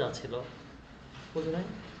চার্চে যাচ্ছিল, বুঝো নাই,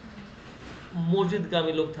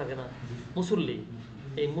 মসজিদগামী লোক থাকে না, মুসল্লি,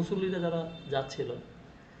 এই মুসল্লিরা যারা যাচ্ছিল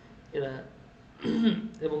এরা,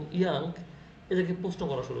 এবং ইয়াং এদেরকে প্রশ্ন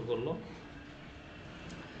করা শুরু করলো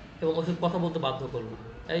এবং ওদের কথা বলতে বাধ্য করলো।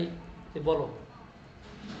 এই বলো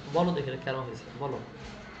বলো দেখে এটা কেন হয়েছে, বলো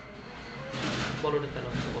বলো এটা কেন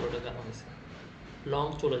হয়েছে, বলো এটা কেন হয়েছে। লং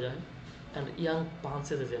চলে যায় and young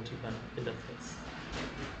punches A gentleman in the face.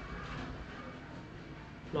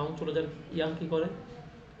 Long চলে যায়, ইয়াং কি করে,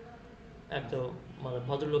 একটা মানে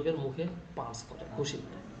ভদ্রলোকের মুখে পাঞ্চ করে, খুশি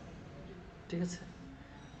করে, ঠিক আছে।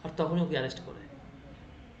 আর তখনই ওকে অ্যারেস্ট করে,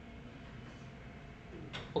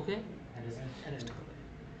 ওকে অ্যারেস্ট করে।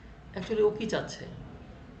 অ্যাকচুয়ালি ও কি চাচ্ছে,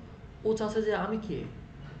 ও চাচ্ছে যে আমি কে,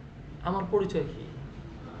 আমার পরিচয় কি,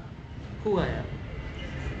 হু আই অ্যাম,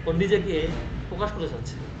 ও নিজেকে প্রকাশ করতে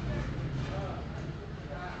চাচ্ছে।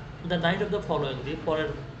 The night of the following day,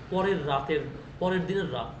 পরের রাতের, পরের দিনের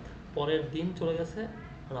রাত, পরের দিন চলে গেছে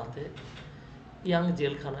রাতে, ইয়াং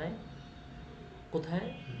জেলখানায়, কোথায়,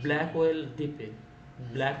 ব্ল্যাক ওয়েল দ্বীপে,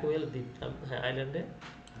 ব্ল্যাক ওয়েল দ্বীপ, হ্যাঁ আইল্যান্ডে।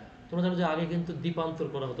 তোমরা জানো যে আগে কিন্তু দ্বীপান্তর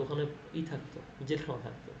করা হতো, ওখানে থাকতো, জেলখানা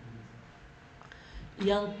থাকতো।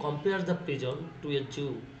 Young compare the prison two A zoo.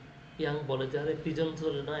 Young বলে যে আরে প্রিজন তো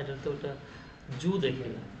না, এটা তো একটা জু দেখে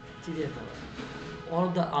না, চিড়িয়াখানা। All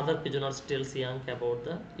the other prisoners tells Young about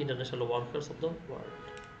the international workers of the world.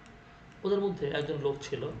 ওদের মধ্যে একজন লোক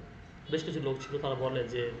ছিল, বেশ কিছু লোক ছিল, তারা বলে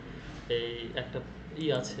যে এই একটা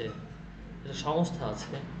আছে, একটা সংস্থা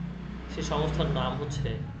আছে, সেই সংস্থার নাম হচ্ছে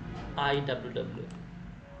IWW।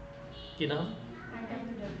 কি নাম?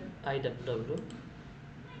 IWW।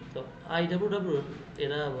 তো IWW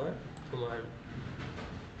এরা আবার তোমার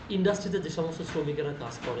ইন্ডাস্ট্রিতে যে সমস্ত শ্রমিকেরা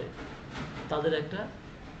কাজ করে তাদের একটা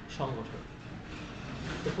সংগঠন।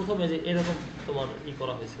 তো প্রথমে যে এরকম তোমার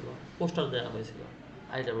করা হয়েছিল, পোস্টার দেওয়া হয়েছিল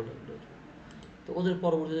IWW। তো ওদের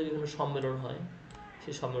পরবর্তীতে বিভিন্ন সম্মেলন হয়,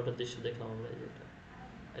 সেই সম্মেলনের দৃশ্য দেখলাম আমরা, এই যে এটা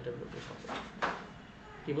IWW সম্মেলন।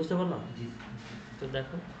 কি বুঝতে পারলাম? তো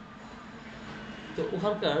দেখো, তো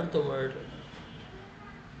ওখানকার তোমার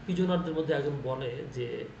প্রিজনারদের মধ্যে একজন বলে যে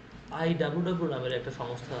IWW নামের একটা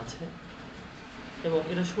সংস্থা আছে, এবং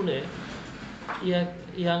এটা শুনে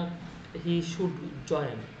ইয়াং হি শুড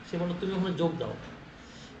জয়েন। সে বলে তুমি ওখানে যোগ দাও,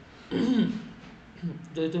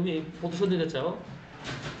 যদি তুমি প্রতিশোধ নিতে চাও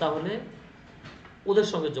তাহলে ওদের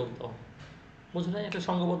সঙ্গে যোগ দাও। বুঝো না, একটা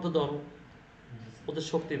সংঘবদ্ধ দল, ওদের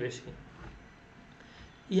শক্তি বেশি।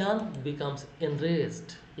 ইয়াং বিকামস এনরেজড,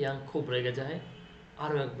 ইয়াং খুব রেগে যায়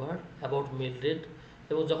আরও একবার অ্যাবাউট মিলড্রেড,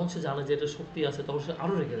 এবং যখন সে জানে যে এটা শক্তি আছে তখন সে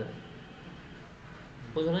আরও রেগে যায়।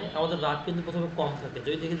 বুঝো না, আমাদের রাগ কিন্তু প্রথমে কম থাকে,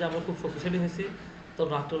 যদি দেখি যে আমরা খুব শক্তিশালী হয়েছি তখন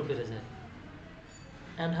রাগটাও বেড়ে যায়।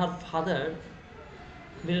 And her father,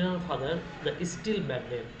 মিলেনার father, the still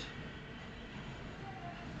magnet,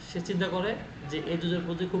 সে চিন্তা করে যে এই যুদ্ধের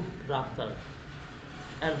প্রতি খুব রাগ তার।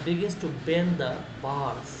 And begins two bend the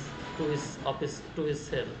bars to his office, to his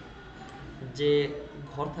sell. যে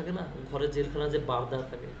ঘর থাকে না, ঘরে জেলখানা যে বার দেওয়া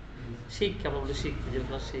থাকে, শিখ, কেমন বলে শিখ,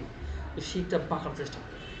 জেলখানার শিখ, ওই শিখটা পাকার চেষ্টা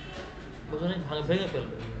করে, বুঝো না, ভেঙে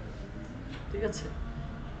ফেলবে, ঠিক আছে।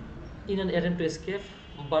 In an attempt to escape,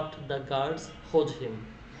 but the guards hose হিম,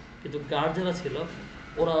 কিন্তু গার্ড যারা ছিল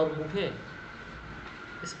ওরা ওর মুখে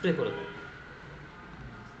স্প্রে করে দেয়,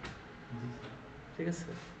 ঠিক আছে।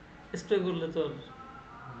 স্প্রে করলে তো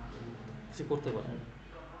কিছু করতে পারে না।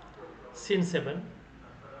 Scene 7,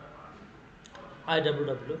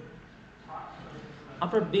 IWW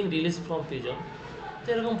after being release from prison. তো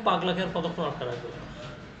এরকম পাগলাকে আর কতক্ষণ আটকা রাখবে,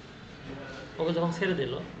 ওকে যখন ছেড়ে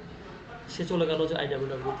দিল সে চলে গেল যে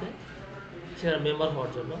IWWতে সেখানে মেম্বার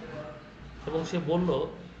হওয়ার জন্য, এবং সে বলল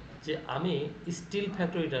যে আমি স্টিল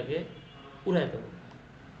ফ্যাক্টরিটাকে উড়াই দেবো।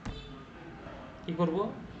 কী করবো?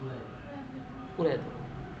 উড়াই দেবো।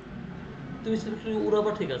 তুমি স্টিল ফ্যাক্টরি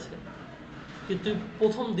উড়াবা, ঠিক আছে, কিন্তু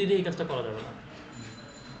প্রথম দিনে এই কাজটা করা যাবে না।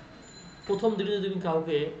 প্রথম দিনে যদি তুমি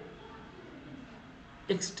কাউকে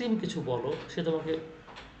এক্সট্রিম কিছু বলো সে তোমাকে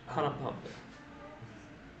খারাপ ভাববে।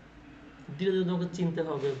 ধীরে ধীরে তোমাকে চিনতে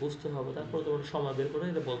হবে, বুঝতে হবে, তারপরে তোমার সময় বের করে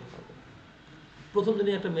এটা বলতে হবে। প্রথম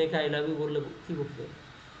দিনে একটা মেয়েকে আই লাভ ইউ বললে কী করবে?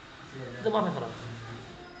 এটা মাথা খারাপ,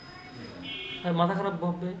 হয় মাথা খারাপ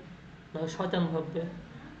ভাববে, না হয় শয়তান ভাববে।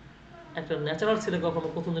 একটা ন্যাচারাল ছেলে কখনো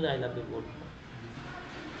প্রথম দিনে আই লাভ ইউ বলবে না।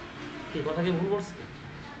 এই কথা কি ভুল করছে?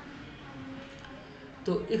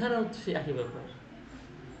 তো এখানে হচ্ছে একই ব্যাপার।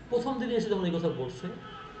 প্রথম দিনে এসে যখন এই কথা বলছে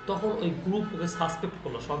তখন ওই গ্রুপ ওকে সাসপেক্ট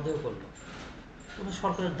করলো, সন্দেহ করলো, মানে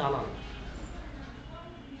সরকারের দালাল,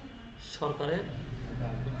 সরকারের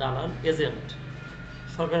দালাল এজেন্ট,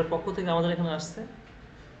 সরকারের পক্ষ থেকে আমাদের এখানে আসছে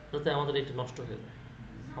যাতে আমাদের এটা নষ্ট হয়ে যায়,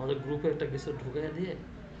 আমাদের গ্রুপে একটা কিছু ঢুকে দিয়ে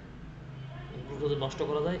গ্রুপটা যদি নষ্ট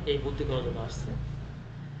করা যায় এই বুদ্ধি করার জন্য আসছে।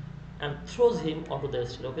 And throws him auto the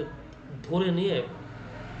street, ওকে ধরে নিয়ে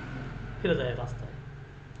ফেলে দেয় রাস্তায়।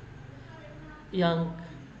 ইয়াং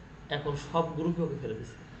এখন সব গ্রুপে ওকে ফেলে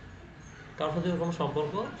দিছে, কারোর সাথে কোনো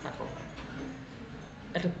সম্পর্ক থাকলো না।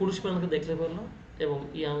 একটা পুলিশ ম্যানকে দেখলে ফেললো এবং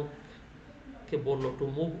ইয়াংকে কে বললো to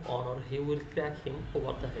move on or he will crack him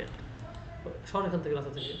over the head, সর এখান থেকে,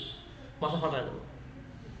 রাস্তা থেকে, মাথা ফাটায় দেবো।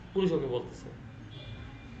 পুলিশ ওকে বলতেছে।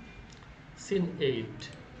 সিন 8,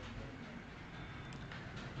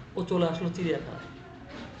 ও চলে আসলো চিড়িয়াখানায়।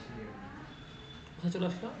 কোথায় চলে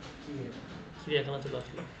আসলো? চিড়িয়াখানা চলে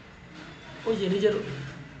আসলো। ওই যে নিজের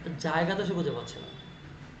জায়গাটা সে খুঁজে পাচ্ছে না,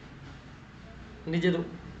 নিজের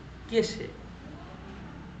কে সে,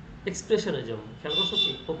 এক্সপ্রেশনিজম খেয়াল করছো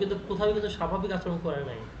কি? ও কিন্তু কোথাও কিন্তু স্বাভাবিক আচরণ করে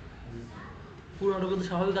নাই, পুরোটা কিন্তু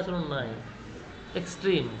স্বাভাবিক আচরণ নাই,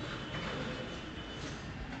 extreme.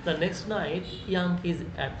 The next night young is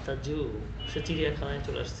at the zoo, সে চিড়িয়াখানায়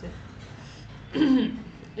চলে আসছে।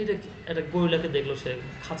 এটা একটা গরিলাকে দেখলো, সে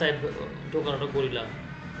খাঁচায় ঢোকানোটা গরিলা,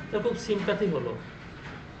 তার খুব সিম্প্যাথি হলো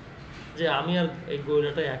যে আমি আর এই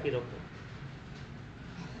গরিলাটা একই রকম,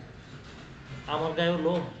 আমার গায়েও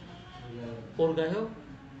লোম, ওর গায়েও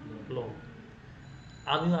লোম,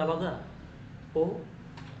 আমিও আলাদা, ও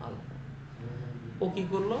আলাদা। ও কি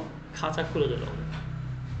করলো? খাঁচা খুলে দিল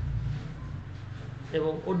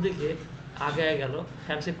এবং ওর দিকে আগে গেল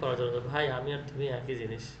হ্যান্ডশেক করার জন্য। ভাই আমি আর তুমি একই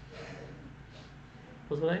জিনিস,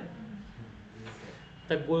 বুঝতে পারি?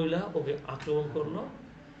 তা গরিলা ওকে আক্রমণ করলো,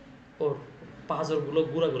 ওর পাঁজরগুলো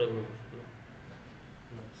গুঁড়া গুঁড়া গুঁড়ো করলো।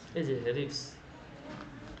 এই যে রিপস,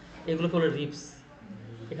 এগুলো বলে রিপস।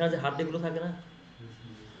 এখানে যে হাড্ডিগুলো থাকে না,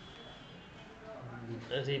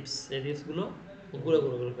 রিপস, এই রিপসগুলো গুঁড়ো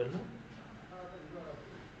গুঁড়ো করে ফেললো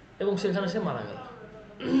এবং সেখানে সে মারা গেল।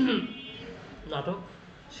 নাটক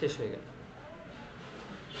শেষ হয়ে গেল।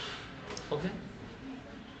 ওকে,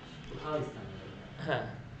 হ্যাঁ।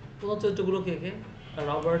 প্রধান চরিত্রগুলো কে কে?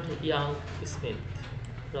 Robert young Smith,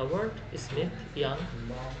 Robert Smith young,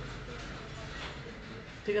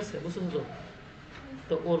 ঠিক আছে, বুঝতেছো তো?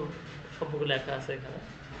 তো ওর সম্পর্কে লেখা আছে এখানে।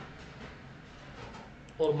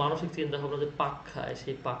 ওর মানসিক চিন্তা ভাবনা যে পাক খায়,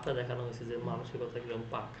 সেই পাকটা দেখানো হয়েছে, যে মানসিকতা কিরকম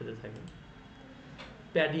পাক খেতে থাকে।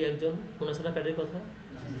 প্যাডি একজন, মনে আছে না প্যাডির কথা?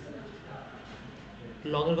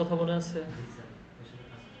 লংয়ের কথা মনে আছে?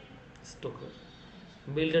 স্টোকার।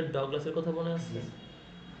 মিল্ড্রেড ডগলাসের কথা মনে আছে?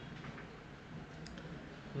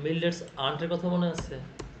 মিল্ড্রেডস আন্টের কথা মনে আছে?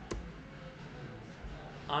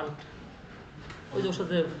 আন্ট, ওই যে ওর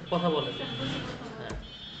সাথে কথা বলে। হ্যাঁ,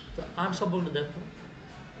 তো আন্ট সম্পর্কে দেখো,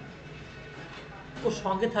 ওর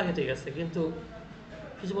সঙ্গে থাকে ঠিক আছে, কিন্তু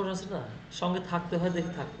কিছু মনে আছে না, সঙ্গে থাকতে হয়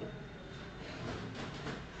দেখে থাকি,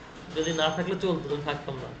 যদি না থাকলে চলতো, যদি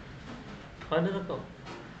থাকতাম না, হয় না এরকম?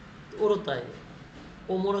 ওরও তাই।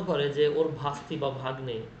 ও মনে করে যে ওর ভাস্তি বা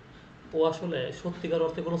ভাগ্নে, ও আসলে সত্যিকার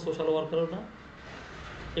অর্থে কোনো সোশ্যাল ওয়ার্কারও না,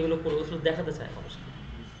 এগুলো কোনো আসলে দেখাতে চায় মানুষকে,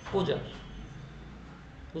 পোজার।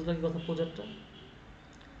 বুঝলাম কি কথা, পোজারটা?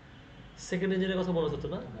 সেকেন্ড ইঞ্জিনের কথা মনে হতো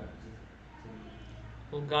না,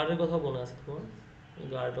 গার্ডের কথা মনে আছে তোমার?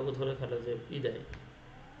 গার্ড ওকে ধরে ফেলে, যে দেয়,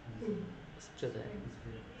 স্প্রে দেয়।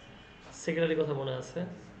 সেক্রেটারির কথা মনে আছে?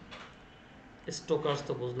 স্টোকার্স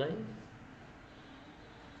তো বুঝলাই,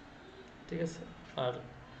 ঠিক আছে। আর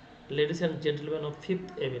ladies and gentleman of fifth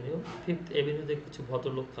Avenue, fifth এভিনিউতে কিছু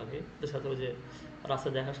ভদ্রলোক থাকে, ওদের সাথে ওই যে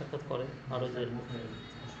রাস্তায় দেখা সাক্ষাৎ করে, আর ওই যে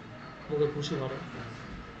মুখে খুশি ভরে।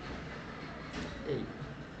 এই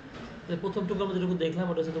প্রথমটুকু আমরা যেটুকু দেখলাম,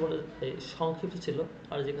 ওটা হচ্ছে তোমার এই সংক্ষিপ্ত ছিল,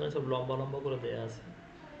 আর যেখানে সব লম্বা লম্বা করে দেওয়া আছে,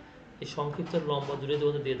 এই সংক্ষিপ্ত লম্বা জুড়ে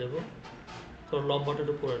তোমাদের দিয়ে দেবো। তোমার লম্বাটা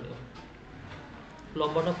একটু করে নিও,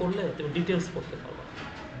 লম্বাটা করলে তুমি ডিটেলস পড়তে পারবে।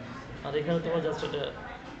 আর এখানে তোমার জাস্ট একটা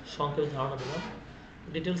সংক্ষেপে ধারণা দিলাম,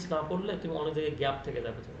 ডিটেলস না পড়লে তুমি অনেক জায়গায় গ্যাপ থেকে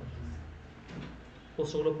যাবে, তোমার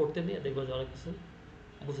প্রশ্নগুলো পড়তে নিয়ে দেখবে যে অনেক কিছু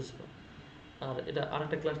বুঝেছ। আর এটা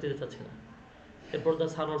আরেকটা ক্লাস দিতে চাচ্ছি না, এরপর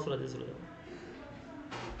তার সানোয়ার চলে দিয়ে চলে যাবো,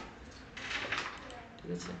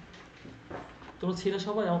 ঠিক আছে? তোমরা ছিলে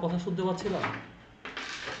সবাই, আমার কথা শুনতে পাচ্ছিলাম না?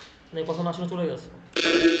 এই কথা না শুনে চলে গেছো?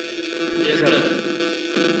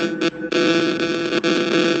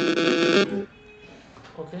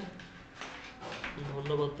 ওকে,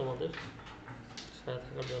 ধন্যবাদ তোমাদের সাথে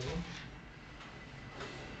থাকার জন্য।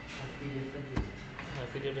 হ্যাঁ,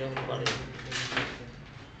 ভিডিওটা এখন বাড়িয়ে।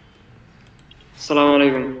 আসসালামু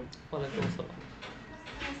আলাইকুম। ওয়ালাইকুম আসসালাম।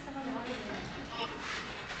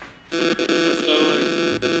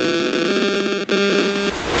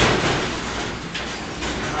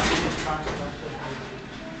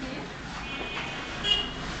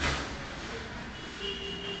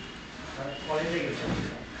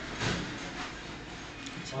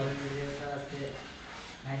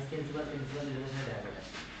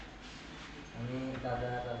 আমি দাদা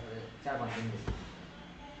তারপরে 4-5 দিন গেছি।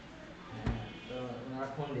 হ্যাঁ, তো ওনারা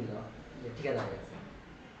ফোন দিল যে ঠিকাদার গেছে,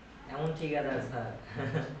 এমন ঠিকাদার স্যার,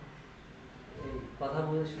 এই কথা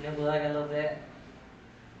বলে শুনে বোঝা গেল যে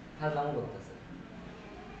ফাজলামো করতেছে।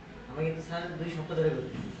 আমি কিন্তু স্যার 2 সপ্তাহ ধরে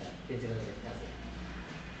করতেছি স্যার, প্রিন্সিপালের কাছে।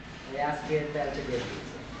 ওই আজকে প্যারেন্টে দিয়ে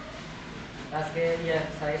দিয়েছে। আজকে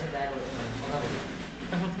স্যারের সাথে দেখা করে কথা বলি।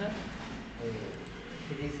 কোথায়? ওই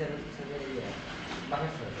ফিজিক্সের সাথে বাংলা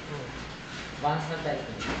স্যার হুম। বাংলা স্যার দায়িত্ব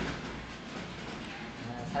নিয়েছে।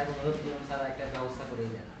 স্যারকে অনুরোধ করলাম স্যার একটা ব্যবস্থা করে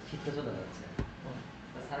দেন, শীত তো চলে যাচ্ছে। হুম।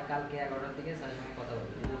 তা স্যার কালকে 11টার দিকে স্যারের সঙ্গে কথা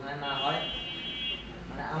বলবো, যদি ওখানে না হয়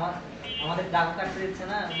মানে আমাদের ডাক কাটতে দিচ্ছে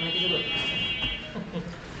না, মানে কিছু করতে দিচ্ছে না।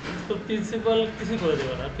 তো প্রিন্সিপাল কিছু করে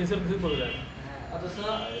দেবে না, প্রিন্সিপাল কিছু করে দেয় না। হ্যাঁ, অথচ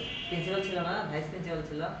প্রিন্সিপাল ছিল না, ভাইস প্রিন্সিপাল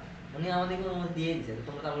ছিল, উনি আমাদেরকে অনুমতি দিয়ে দিচ্ছে,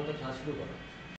 তোমরা তারপর তো ক্লাস শুরু করো।